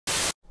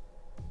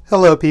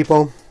Hello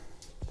people.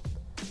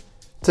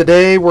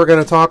 Today we're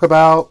going to talk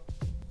about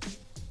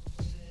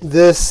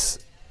this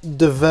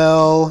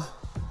Devel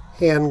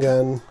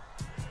handgun.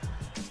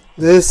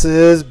 This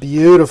is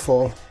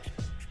beautiful.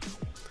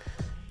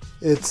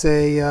 It's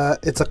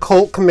a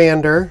Colt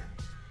Commander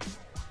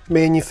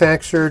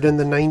manufactured in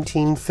the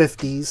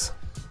 1950s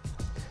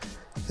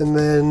and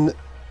then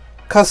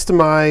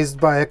customized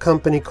by a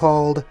company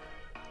called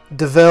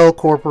Devel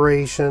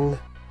Corporation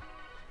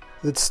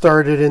that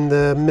started in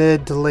the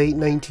mid to late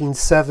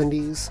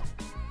 1970s.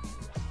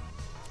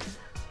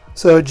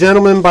 So a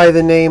gentleman by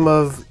the name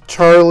of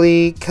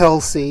Charlie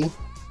Kelsey,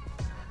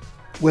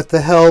 with the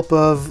help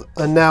of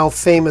a now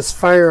famous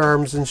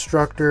firearms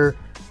instructor,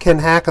 Ken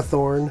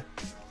Hackathorn,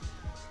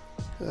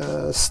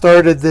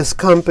 started this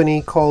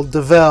company called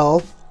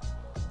Devel.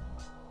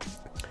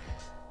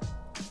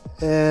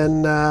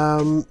 And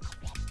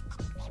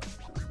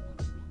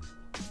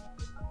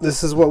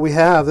this is what we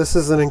have. This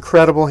is an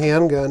incredible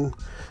handgun.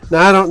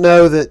 Now, I don't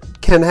know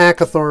that Ken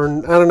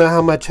Hackathorn, I don't know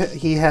how much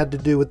he had to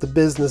do with the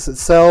business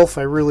itself.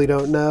 I really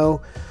don't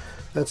know.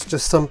 That's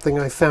just something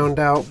I found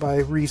out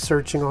by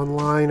researching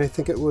online. I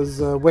think it was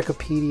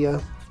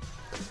Wikipedia.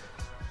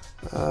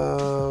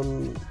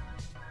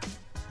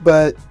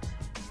 But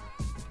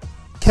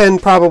Ken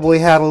probably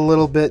had a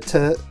little bit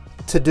to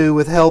do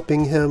with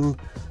helping him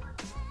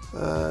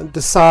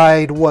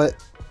decide what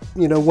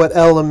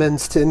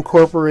elements to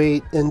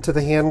incorporate into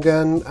the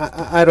handgun.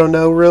 I don't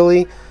know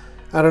really.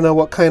 I don't know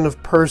what kind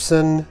of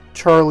person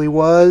Charlie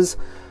was,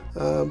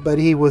 but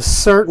he was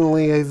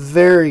certainly a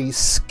very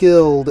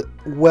skilled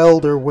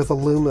welder with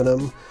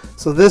aluminum.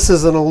 So this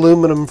is an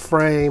aluminum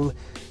frame,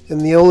 and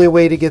the only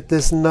way to get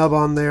this nub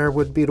on there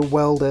would be to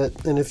weld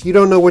it. And if you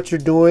don't know what you're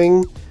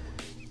doing,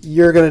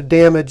 you're going to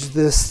damage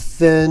this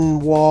thin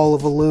wall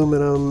of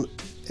aluminum,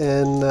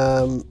 and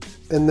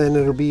then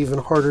it'll be even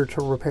harder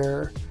to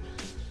repair.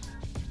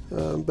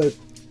 But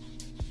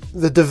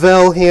the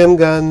Devel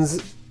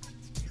handguns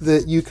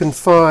that you can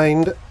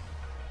find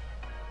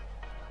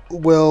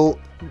will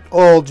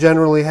all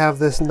generally have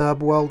this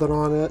nub welded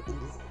on it.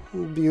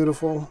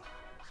 Beautiful.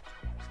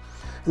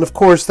 And of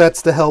course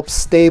that's to help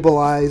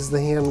stabilize the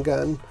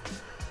handgun.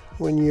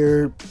 When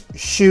you're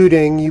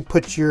shooting, you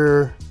put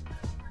your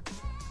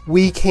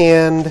weak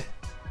hand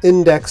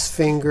index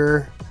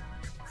finger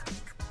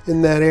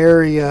in that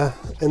area,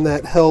 and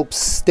that helps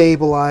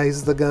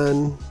stabilize the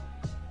gun.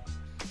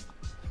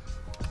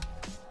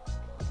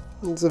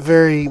 It's a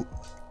very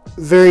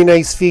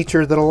nice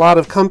feature that a lot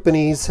of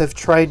companies have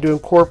tried to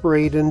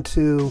incorporate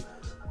into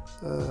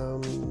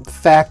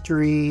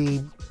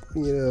factory,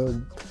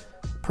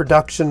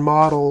 production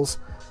models,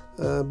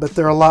 but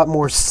they're a lot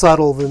more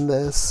subtle than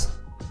this.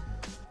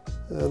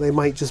 They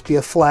might just be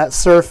a flat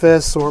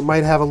surface, or it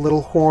might have a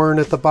little horn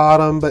at the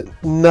bottom, but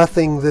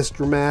nothing this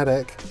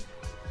dramatic.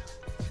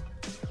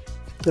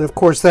 And of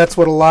course that's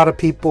what a lot of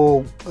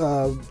people,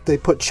 they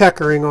put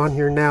checkering on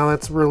here now.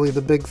 That's really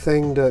the big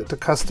thing to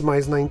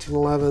customize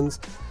 1911s.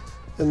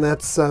 And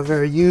that's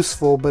very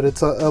useful, but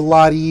it's a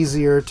lot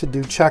easier to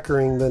do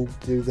checkering than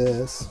to do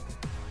this.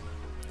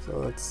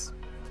 So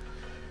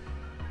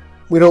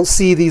we don't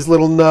see these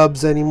little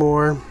nubs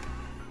anymore.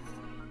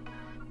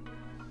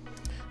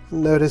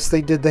 Notice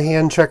they did the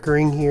hand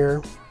checkering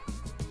here.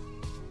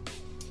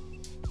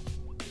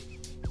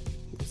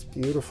 It's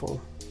beautiful.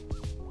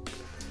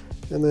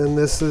 And then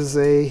this is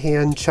a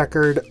hand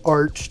checkered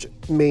arched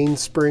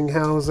mainspring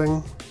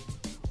housing.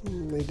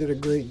 They did a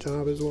great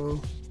job as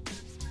well.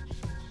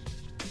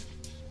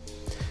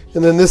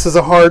 And then this is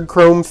a hard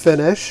chrome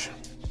finish.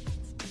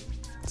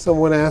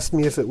 Someone asked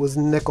me if it was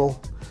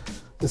nickel.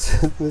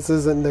 This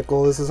isn't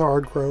nickel, this is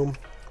hard chrome.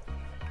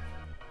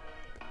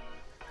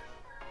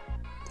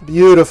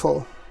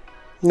 Beautiful.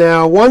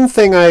 Now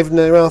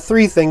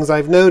three things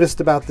I've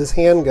noticed about this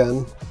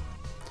handgun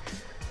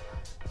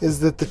is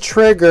that the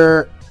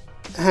trigger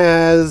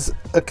has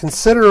a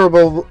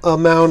considerable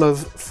amount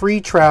of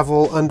free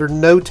travel under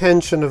no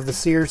tension of the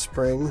sear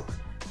spring.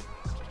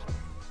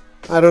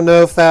 I don't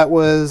know if that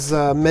was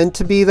meant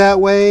to be that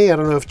way. I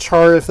don't know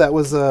if that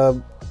was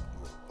a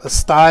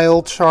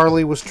style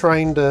Charlie was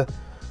trying to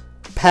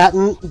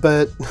patent,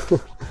 but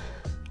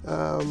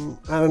I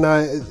don't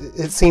know.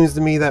 It seems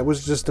to me that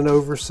was just an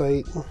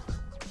oversight.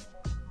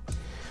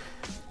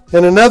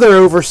 And another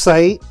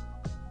oversight,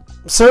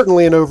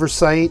 certainly an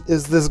oversight,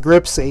 is this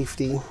grip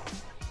safety.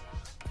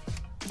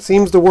 It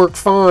seems to work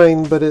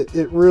fine, but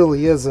it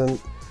really isn't.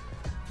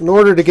 In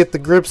order to get the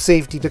grip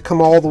safety to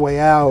come all the way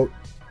out,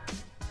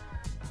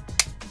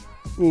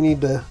 you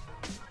need to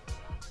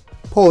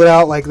pull it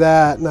out like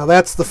that. Now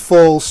that's the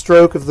full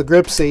stroke of the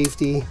grip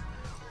safety,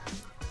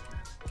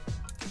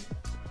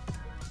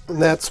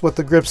 and that's what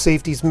the grip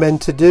safety is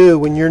meant to do.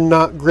 When you're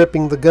not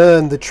gripping the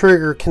gun, the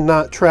trigger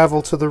cannot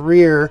travel to the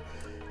rear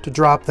to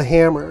drop the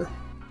hammer.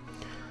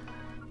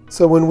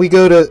 So when we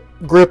go to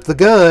grip the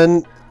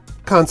gun,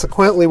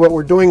 consequently what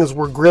we're doing is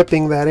we're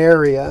gripping that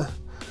area.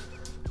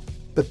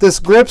 But this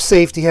grip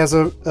safety has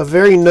a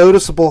very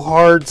noticeable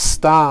hard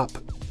stop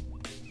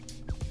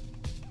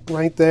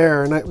right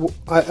there. And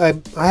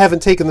I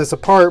haven't taken this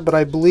apart, but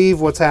I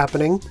believe what's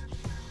happening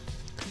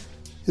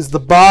is the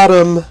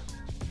bottom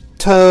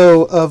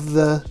toe of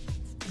the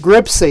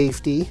grip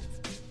safety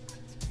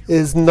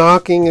is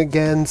knocking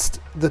against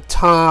the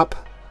top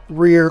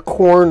rear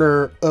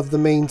corner of the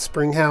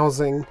mainspring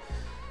housing.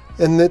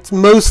 And it's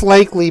most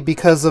likely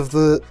because of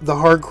the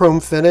hard chrome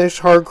finish.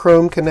 Hard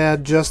chrome can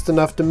add just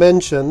enough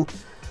dimension,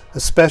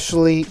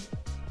 especially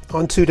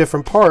on two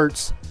different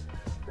parts,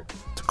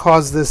 to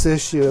cause this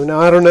issue. Now,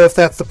 I don't know if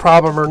that's the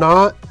problem or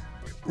not.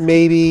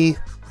 Maybe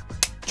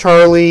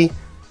Charlie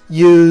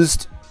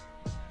used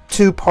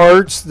two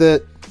parts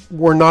that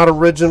were not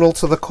original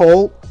to the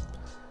Colt,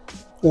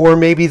 or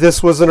maybe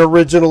this was an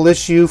original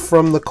issue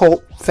from the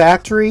Colt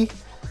factory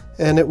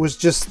and it was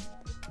just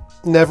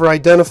never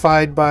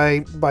identified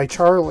by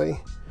Charlie.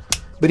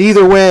 But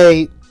either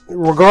way,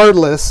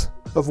 regardless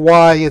of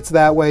why it's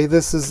that way,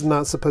 this is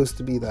not supposed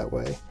to be that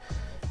way.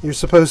 You're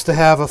supposed to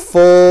have a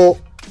full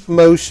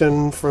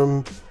motion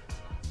from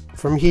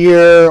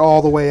here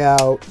all the way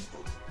out.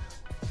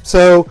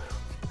 So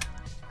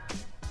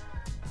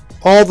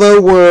although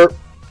we're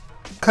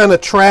kind of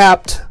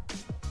trapped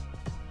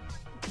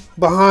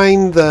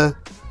behind the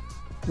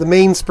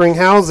mainspring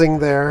housing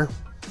there,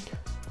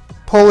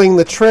 pulling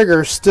the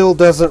trigger still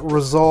doesn't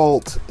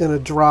result in a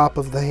drop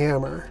of the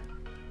hammer.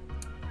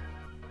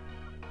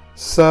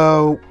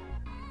 So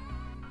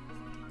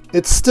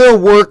it's still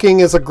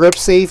working as a grip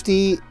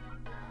safety.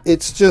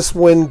 It's just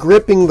when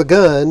gripping the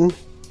gun,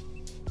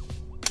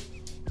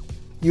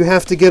 you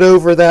have to get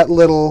over that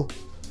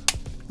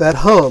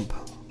hump.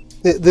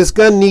 This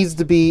gun needs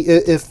to be,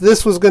 if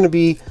this was going to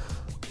be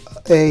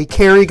a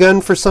carry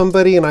gun for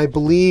somebody, and I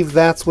believe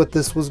that's what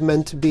this was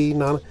meant to be.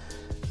 Not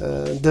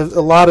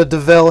a lot of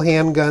Devel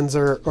handguns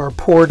are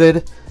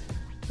ported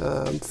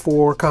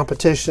for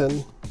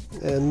competition,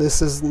 and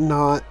this is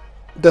not,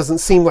 doesn't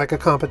seem like a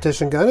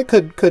competition gun. It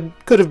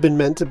could have been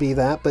meant to be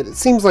that, but it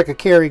seems like a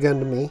carry gun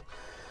to me.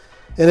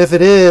 And if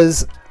it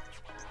is,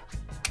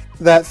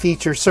 that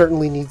feature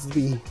certainly needs to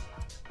be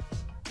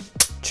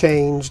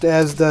changed,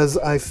 as does,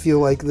 I feel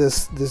like,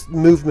 this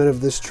movement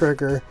of this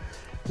trigger.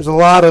 There's a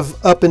lot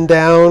of up and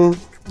down,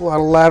 a lot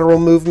of lateral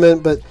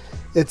movement, but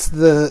it's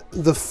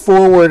the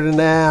forward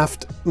and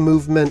aft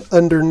movement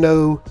under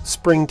no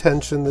spring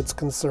tension that's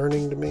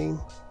concerning to me.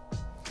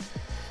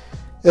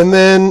 And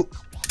then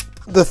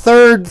the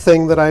third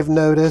thing that I've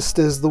noticed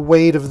is the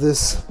weight of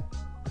this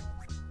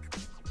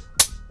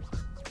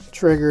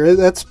trigger.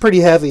 That's pretty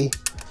heavy.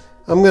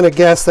 I'm going to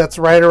guess that's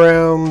right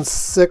around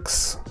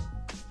 6,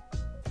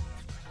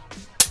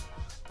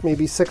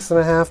 maybe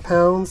 6.5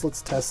 pounds.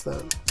 Let's test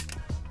that.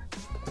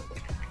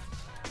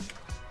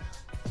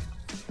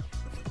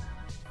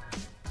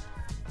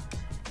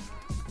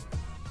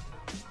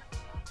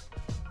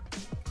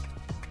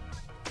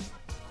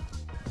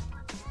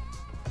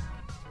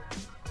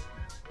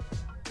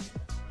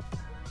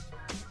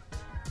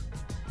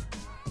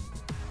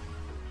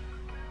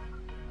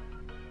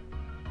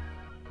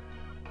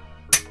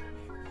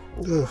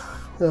 Ugh,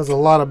 that was a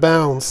lot of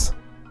bounce.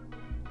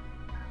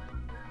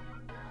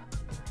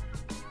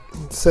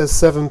 It says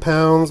 7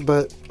 pounds,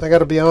 but I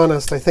gotta be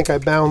honest, I think I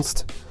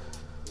bounced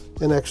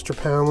an extra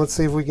pound. Let's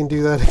see if we can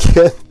do that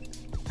again.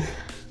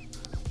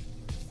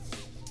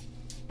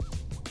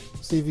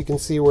 See if you can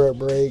see where it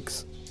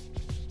breaks.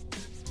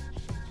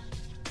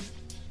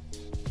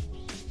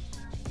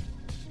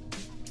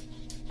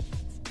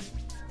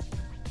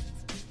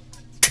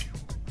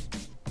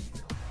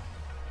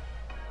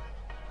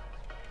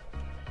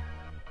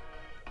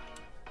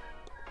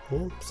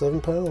 Yeah,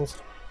 7 pounds.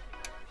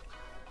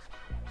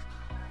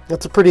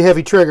 That's a pretty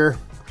heavy trigger.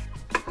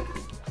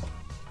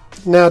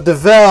 Now,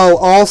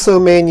 Devel also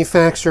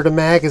manufactured a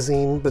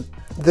magazine, but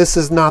this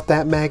is not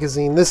that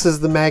magazine. This is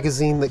the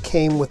magazine that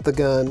came with the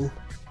gun.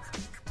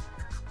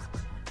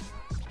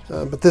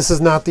 But this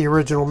is not the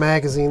original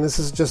magazine. This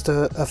is just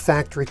a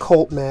factory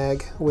Colt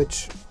mag,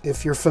 which,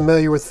 if you're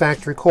familiar with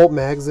factory Colt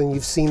mags, then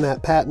you've seen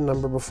that patent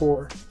number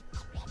before.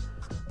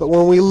 But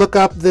when we look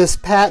up this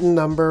patent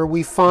number,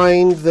 we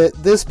find that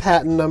this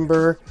patent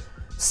number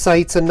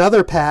cites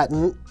another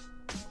patent,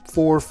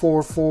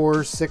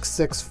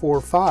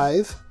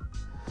 4446645,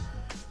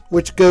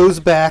 which goes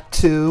back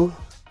to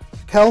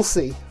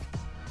Kelsey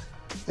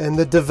and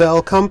the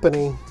Devel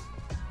company.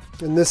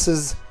 And this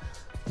is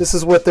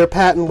what their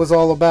patent was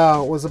all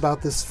about. It was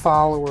about this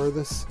follower,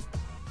 this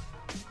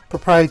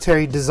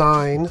proprietary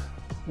design,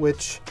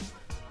 which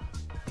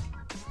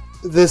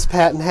this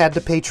patent had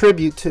to pay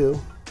tribute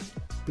to,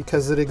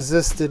 because it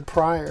existed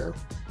prior.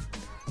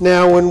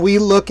 Now, when we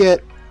look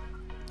at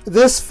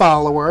this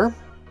follower,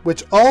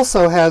 which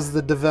also has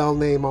the Devel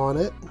name on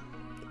it,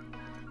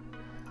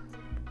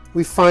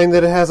 we find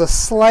that it has a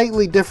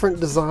slightly different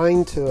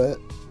design to it.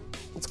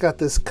 It's got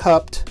this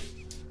cupped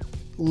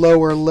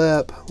lower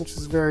lip, which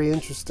is very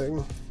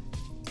interesting.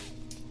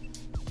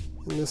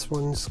 And this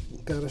one's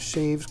got a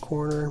shaved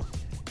corner.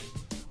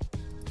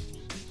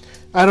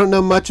 I don't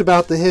know much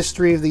about the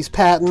history of these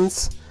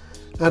patents.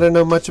 I don't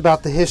know much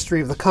about the history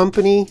of the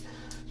company.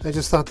 I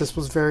just thought this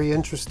was very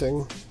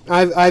interesting.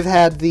 I've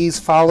had these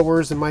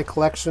followers in my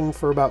collection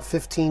for about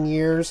 15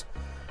 years.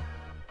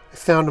 I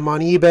found them on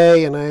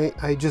eBay, and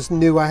I just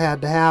knew I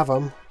had to have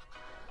them.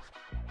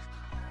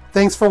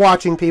 Thanks for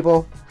watching,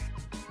 people.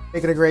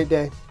 Make it a great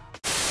day.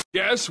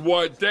 Guess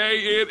what day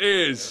it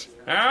is?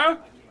 Huh?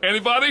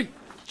 Anybody?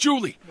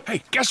 Julie,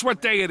 hey, guess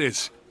what day it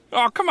is?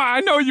 Oh, come on,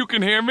 I know you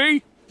can hear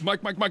me.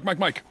 Mike.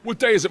 What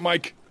day is it,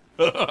 Mike?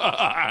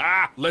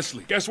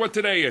 Leslie, guess what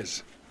today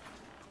is?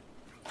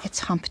 It's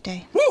Hump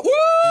Day.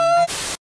 Woo-hoo!